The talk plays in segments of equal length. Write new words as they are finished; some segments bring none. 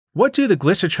What do the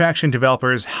Glitched Attraction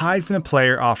developers hide from the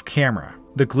player off camera?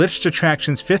 The Glitched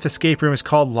Attraction's 5th escape room is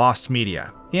called Lost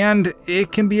Media, and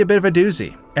it can be a bit of a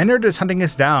doozy. Ennard is hunting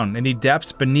us down in the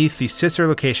depths beneath the sister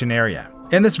location area.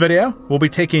 In this video, we'll be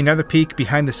taking another peek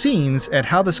behind the scenes at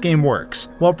how this game works,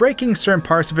 while breaking certain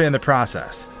parts of it in the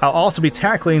process. I'll also be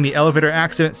tackling the elevator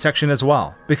accident section as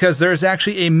well, because there is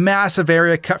actually a massive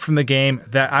area cut from the game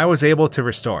that I was able to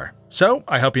restore. So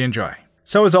I hope you enjoy.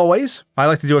 So as always, I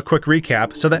like to do a quick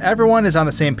recap so that everyone is on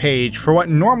the same page for what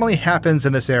normally happens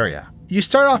in this area. You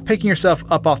start off picking yourself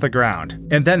up off the ground,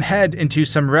 and then head into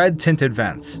some red tinted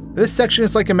vents. This section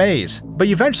is like a maze, but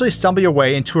you eventually stumble your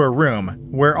way into a room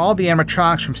where all the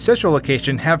animatronics from sister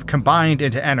location have combined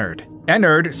into Ennard.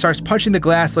 Ennard starts punching the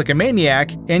glass like a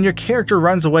maniac, and your character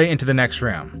runs away into the next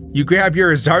room. You grab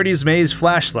your Zardy's Maze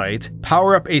flashlight,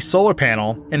 power up a solar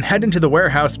panel, and head into the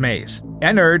warehouse maze.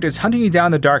 Ennard is hunting you down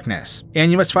in the darkness,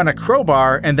 and you must find a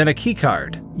crowbar and then a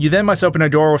keycard. You then must open a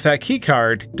door with that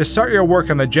keycard to start your work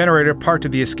on the generator part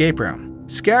of the escape room.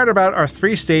 Scattered about are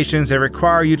 3 stations that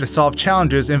require you to solve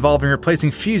challenges involving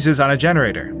replacing fuses on a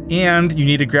generator, and you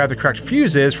need to grab the correct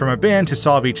fuses from a bin to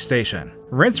solve each station.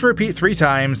 Rinse and repeat 3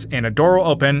 times, and a door will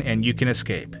open and you can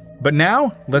escape. But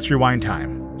now, let's rewind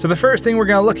time. So the first thing we're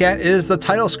going to look at is the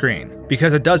title screen,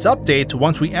 because it does update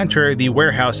once we enter the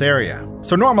warehouse area.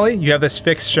 So normally, you have this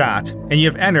fixed shot, and you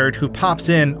have Ennard who pops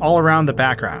in all around the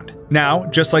background. Now,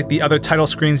 just like the other title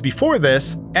screens before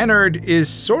this, Ennard is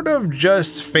sort of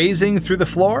just phasing through the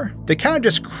floor. They kind of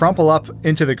just crumple up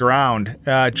into the ground,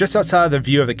 just outside of the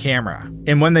view of the camera.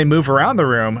 And when they move around the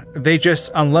room, they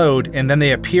just unload and then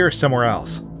they appear somewhere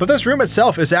else. But this room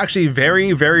itself is actually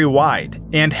very, very wide,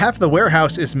 and half the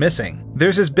warehouse is missing.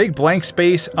 There's this big blank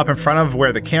space up in front of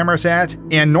where the camera's at,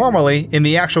 and normally, in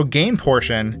the actual game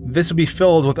portion, this would be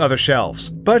filled with other shelves.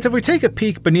 But if we take a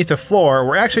peek beneath the floor,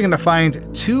 we're actually going to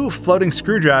find 2 floating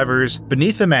screwdrivers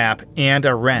beneath the map and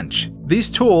a wrench.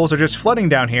 These tools are just floating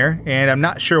down here, and I'm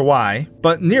not sure why,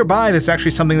 but nearby there's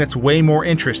actually something that's way more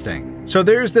interesting. So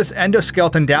there's this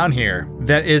endoskeleton down here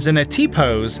that is in a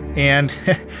T-pose, and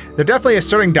they're definitely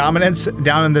asserting dominance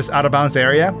down in this out-of-bounds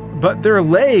area, but their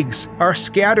legs are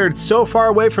scattered so far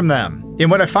away from them. And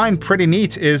what I find pretty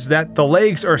neat is that the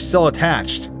legs are still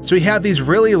attached. So we have these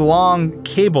really long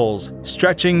cables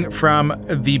stretching from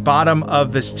the bottom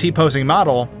of this T-posing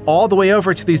model all the way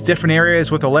over to these different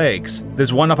areas with the legs.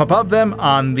 There's one up above them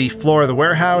on the floor of the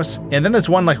warehouse, and then there's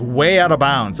one like way out of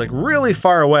bounds, like really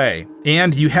far away.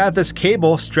 And you have this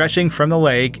cable stretching from the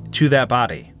leg to that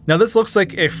body. Now this looks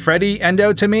like a Freddy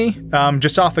endo to me,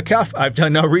 just off the cuff. I've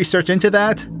done no research into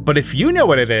that, but if you know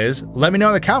what it is, let me know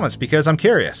in the comments because I'm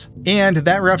curious. And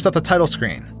that wraps up the title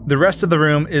screen. The rest of the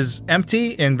room is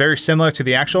empty and very similar to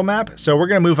the actual map, so we're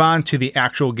gonna move on to the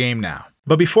actual game now.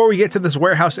 But before we get to this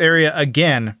warehouse area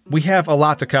again, we have a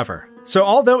lot to cover. So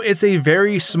although it's a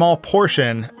very small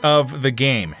portion of the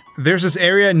game, there's this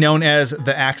area known as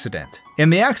the accident.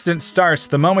 And the accident starts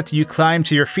the moment you climb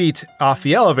to your feet off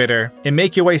the elevator and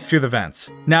make your way through the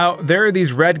vents. Now, there are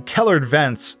these red colored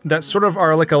vents that sort of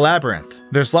are like a labyrinth.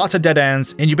 There's lots of dead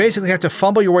ends, and you basically have to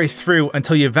fumble your way through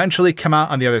until you eventually come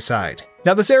out on the other side.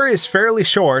 Now, this area is fairly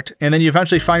short, and then you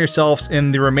eventually find yourselves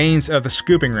in the remains of the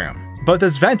scooping room. But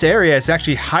this vent area is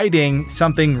actually hiding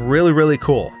something really, really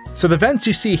cool. So the vents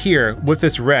you see here with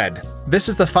this red, this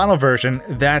is the final version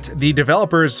that the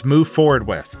developers move forward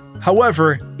with.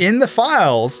 However, in the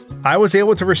files, I was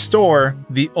able to restore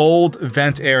the old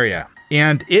vent area,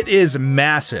 and it is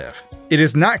massive. It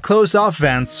is not closed off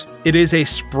vents, it is a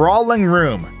sprawling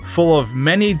room full of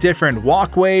many different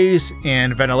walkways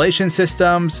and ventilation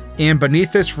systems, and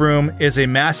beneath this room is a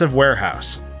massive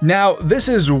warehouse. Now, this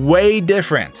is way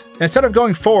different. Instead of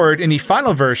going forward in the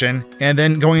final version and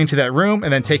then going into that room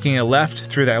and then taking a left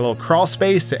through that little crawl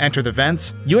space to enter the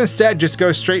vents, you instead just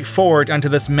go straight forward onto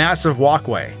this massive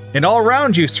walkway. And all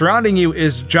around you, surrounding you,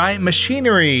 is giant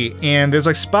machinery, and there's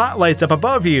like spotlights up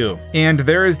above you, and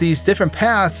there's these different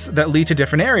paths that lead to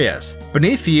different areas.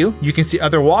 Beneath you, you can see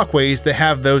other walkways that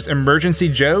have those emergency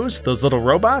Joes, those little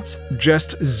robots,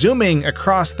 just zooming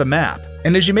across the map.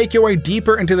 And as you make your way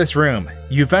deeper into this room,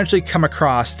 you eventually come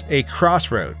across a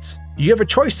crossroads. You have a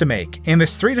choice to make, and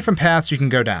there's 3 different paths you can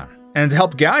go down. And to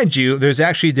help guide you, there's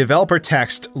actually developer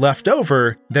text left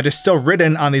over that is still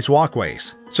written on these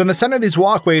walkways. So in the center of these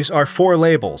walkways are 4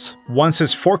 labels. One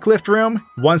says forklift room,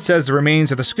 one says the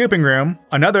remains of the scooping room,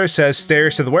 another says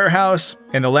stairs to the warehouse,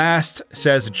 and the last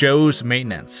says Joe's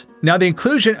maintenance. Now the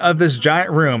inclusion of this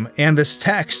giant room and this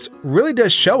text really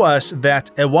does show us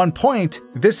that at one point,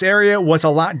 this area was a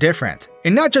lot different.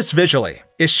 And not just visually.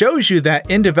 it shows you that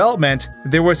in development,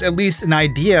 there was at least an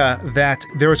idea that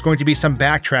there was going to be some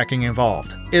backtracking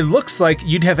involved. It looks like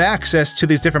you'd have access to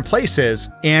these different places,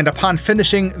 and upon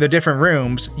finishing the different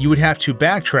rooms, you would have to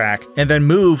backtrack and then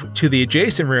move to the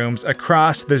adjacent rooms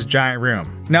across this giant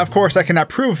room. Now, of course, I cannot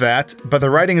prove that, but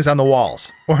the writing is on the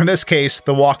walls, or in this case,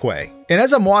 the walkway. And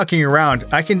as I'm walking around,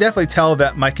 I can definitely tell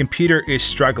that my computer is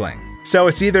struggling. So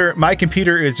it's either my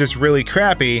computer is just really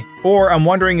crappy, or I'm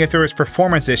wondering if there was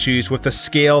performance issues with the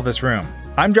scale of this room.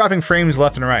 I'm dropping frames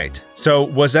left and right. So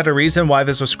was that a reason why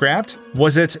this was scrapped?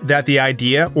 Was it that the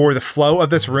idea or the flow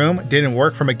of this room didn't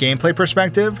work from a gameplay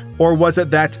perspective? Or was it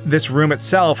that this room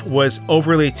itself was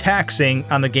overly taxing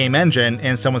on the game engine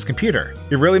and someone's computer?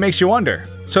 It really makes you wonder.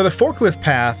 So the forklift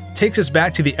path takes us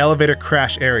back to the elevator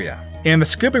crash area. And the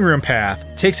scooping room path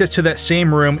takes us to that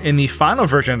same room in the final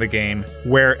version of the game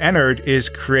where Ennard is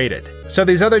created. So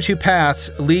these other two paths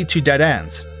lead to dead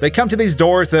ends. They come to these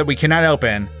doors that we cannot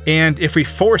open, and if we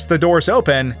force the doors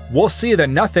open, we'll see that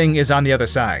nothing is on the other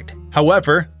side.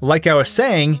 However, like I was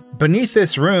saying, beneath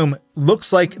this room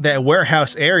looks like that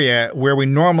warehouse area where we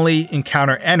normally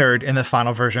encounter Ennard in the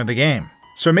final version of the game.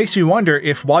 So it makes me wonder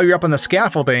if while you're up on the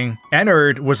scaffolding,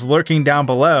 Ennard was lurking down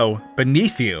below,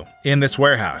 beneath you, in this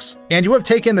warehouse. And you have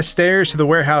taken the stairs to the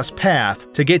warehouse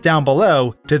path to get down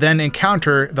below to then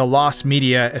encounter the Lost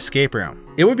Media escape room.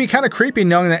 It would be kind of creepy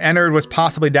knowing that Ennard was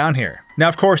possibly down here. Now,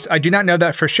 of course, I do not know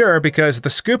that for sure because the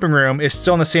scooping room is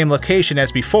still in the same location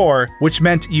as before, which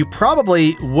meant you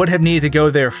probably would have needed to go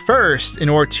there first in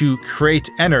order to create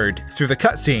Ennard through the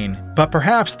cutscene, but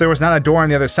perhaps there was not a door on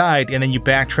the other side and then you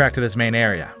backtrack to this main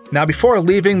area. Now, before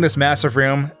leaving this massive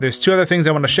room, there's two other things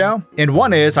I want to show. And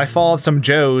one is I followed some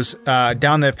Joes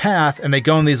down the path and they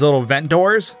go in these little vent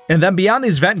doors. And then beyond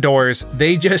these vent doors,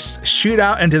 they just shoot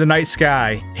out into the night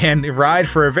sky and ride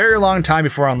for a very long time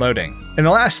before unloading. And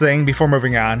the last thing before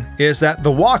moving on is that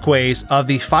the walkways of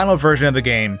the final version of the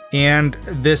game and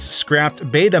this scrapped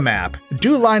beta map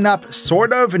do line up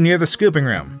sort of near the scooping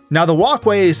room. Now, the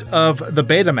walkways of the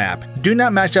beta map do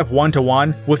not match up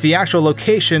one-to-one with the actual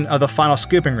location of the final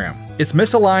scooping room. It's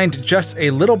misaligned just a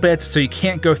little bit so you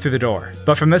can't go through the door.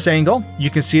 But from this angle, you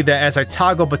can see that as I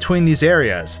toggle between these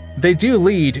areas, they do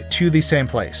lead to the same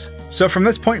place. So from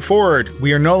this point forward,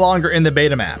 we are no longer in the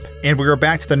beta map, and we are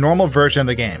back to the normal version of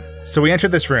the game. So we enter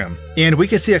this room, and we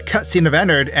can see a cutscene of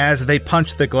Ennard as they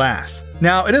punch the glass.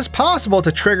 Now, it is possible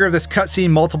to trigger this cutscene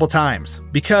multiple times,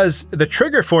 because the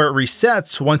trigger for it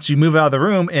resets once you move out of the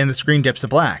room and the screen dips to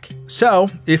black. So,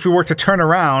 if we were to turn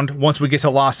around once we get to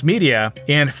Lost Media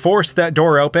and force that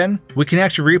door open, we can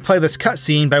actually replay this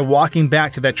cutscene by walking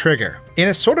back to that trigger. And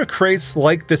it sort of creates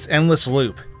like this endless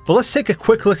loop. But let's take a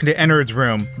quick look into Ennard's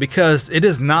room, because it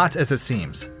is not as it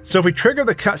seems. So if we trigger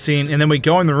the cutscene and then we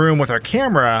go in the room with our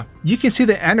camera, you can see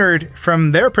that Ennard,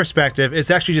 from their perspective, is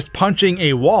actually just punching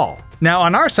a wall. Now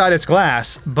on our side it's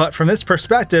glass, but from this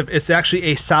perspective it's actually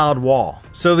a solid wall.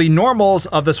 So the normals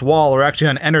of this wall are actually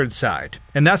on Ennard's side,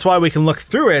 and that's why we can look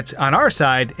through it on our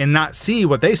side and not see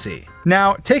what they see.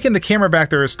 Now, taking the camera back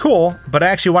there is cool, but I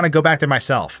actually want to go back there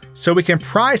myself. So we can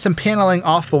pry some paneling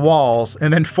off the walls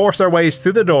and then force our ways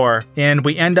through the door, and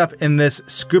we end up in this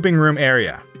scooping room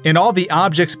area. And all the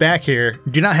objects back here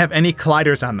do not have any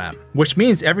colliders on them, which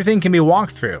means everything can be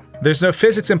walked through. There's no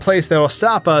physics in place that will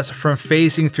stop us from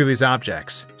phasing through these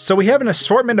objects. So we have an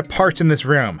assortment of parts in this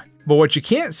room. But what you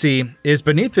can't see is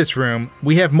beneath this room,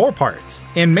 we have more parts.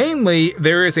 And mainly,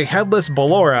 there is a headless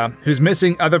Ballora who's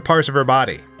missing other parts of her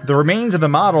body. The remains of the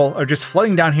model are just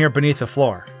floating down here beneath the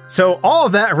floor. So all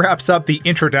of that wraps up the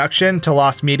introduction to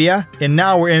Lost Media, and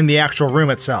now we're in the actual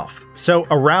room itself. So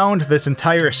around this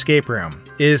entire escape room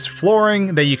is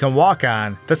flooring that you can walk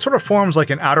on that sort of forms like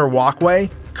an outer walkway.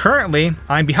 Currently,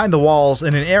 I'm behind the walls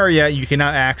in an area you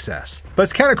cannot access. But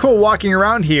it's kind of cool walking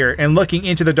around here and looking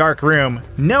into the dark room,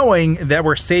 knowing that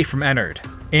we're safe from Ennard.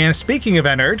 And speaking of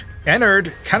Ennard,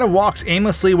 Ennard kind of walks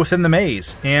aimlessly within the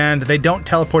maze, and they don't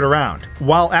teleport around.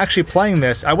 While actually playing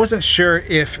this, I wasn't sure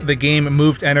if the game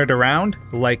moved Ennard around,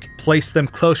 like placed them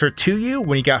closer to you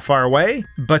when you got far away,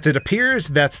 but it appears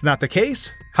that's not the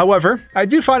case. However, I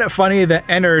do find it funny that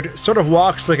Ennard sort of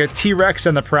walks like a T-Rex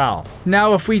on the prowl.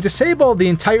 Now, if we disable the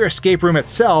entire escape room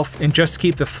itself and just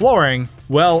keep the flooring,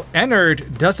 well,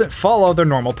 Ennard doesn't follow their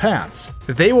normal paths.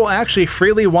 They will actually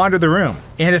freely wander the room,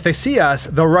 and if they see us,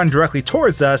 they'll run directly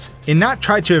towards us and not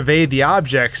try to evade the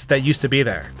objects that used to be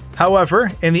there. However,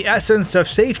 in the essence of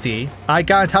safety, I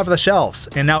got on top of the shelves,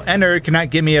 and now Ennard cannot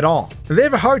get me at all. They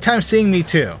have a hard time seeing me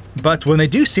too, but when they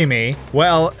do see me,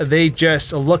 well, they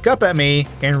just look up at me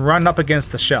and run up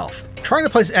against the shelf. Trying to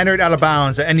place Ennard out of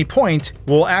bounds at any point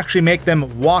will actually make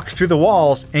them walk through the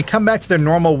walls and come back to their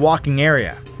normal walking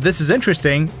area. This is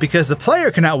interesting because the player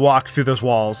cannot walk through those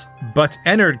walls, but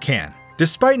Ennard can,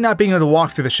 despite not being able to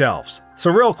walk through the shelves. So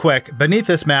real quick, beneath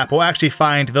this map we'll actually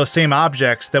find those same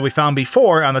objects that we found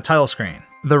before on the title screen.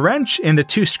 The wrench and the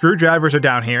 2 screwdrivers are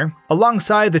down here,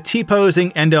 alongside the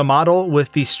T-posing endo model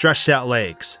with the stretched out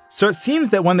legs. So it seems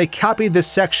that when they copied this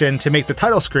section to make the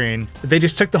title screen, they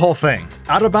just took the whole thing,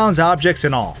 out of bounds objects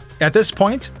and all. At this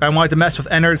point, I wanted to mess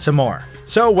with Ennard some more.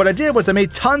 So what I did was I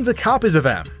made tons of copies of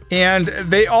them, and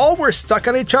they all were stuck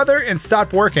on each other and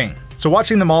stopped working. So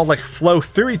watching them all like flow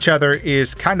through each other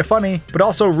is kind of funny, but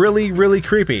also really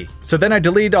creepy. So then I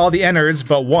deleted all the Ennards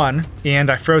but one, and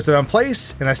I froze them in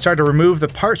place, and I started to remove the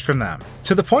parts from them,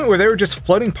 to the point where they were just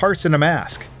floating parts in a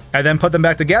mask. I then put them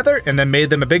back together and then made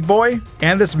them a big boy,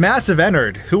 and this massive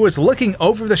Ennard, who was looking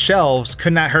over the shelves,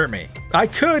 could not hurt me. I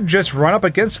could just run up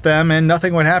against them and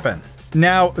nothing would happen.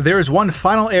 Now, there is one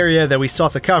final area that we still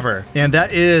have to cover, and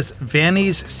that is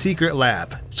Vanny's secret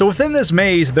lab. So within this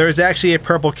maze, there is actually a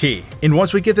purple key. And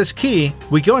once we get this key,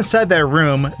 we go inside that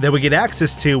room that we get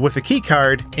access to with the key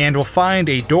card, and we'll find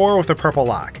a door with a purple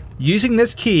lock. Using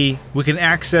this key, we can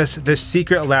access this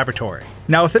secret laboratory.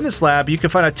 Now within this lab, you can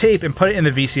find a tape and put it in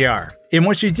the VCR. And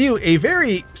once you do, a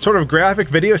very sort of graphic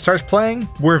video starts playing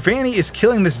where Vanny is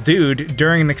killing this dude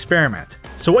during an experiment.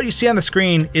 So what you see on the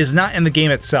screen is not in the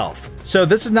game itself. So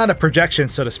this is not a projection,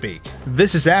 so to speak.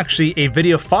 This is actually a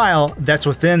video file that's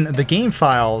within the game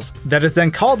files that is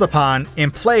then called upon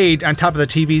and played on top of the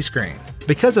TV screen.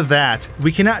 Because of that,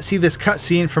 we cannot see this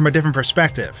cutscene from a different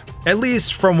perspective, at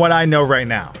least from what I know right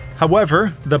now.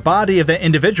 However, the body of the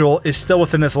individual is still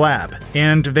within this lab,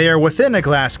 and they are within a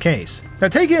glass case. Now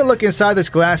taking a look inside this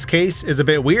glass case is a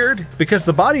bit weird, because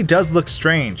the body does look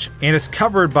strange, and it's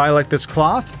covered by like this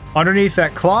cloth. Underneath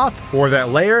that cloth, or that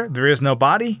layer, there is no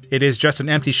body, it is just an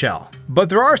empty shell. But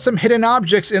there are some hidden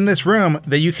objects in this room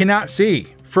that you cannot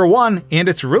see. For one, and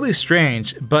it's really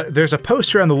strange, but there's a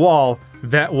poster on the wall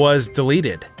that was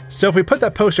deleted. So if we put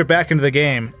that poster back into the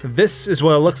game, this is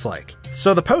what it looks like.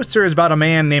 So the poster is about a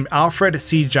man named Alfred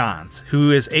C. Johns,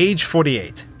 who is age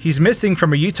 48. He's missing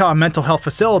from a Utah mental health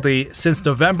facility since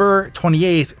November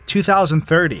 28th,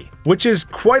 2030, which is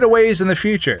quite a ways in the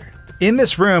future. In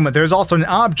this room, there's also an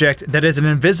object that is an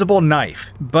invisible knife,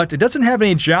 but it doesn't have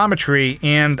any geometry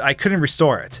and I couldn't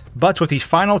restore it. But with the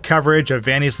final coverage of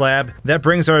Vanny's lab, that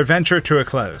brings our adventure to a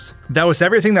close. That was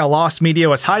everything that Lost Media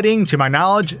was hiding to my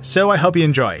knowledge, so I hope you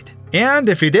enjoyed. And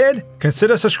if you did,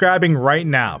 consider subscribing right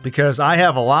now because I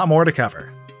have a lot more to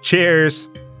cover. Cheers!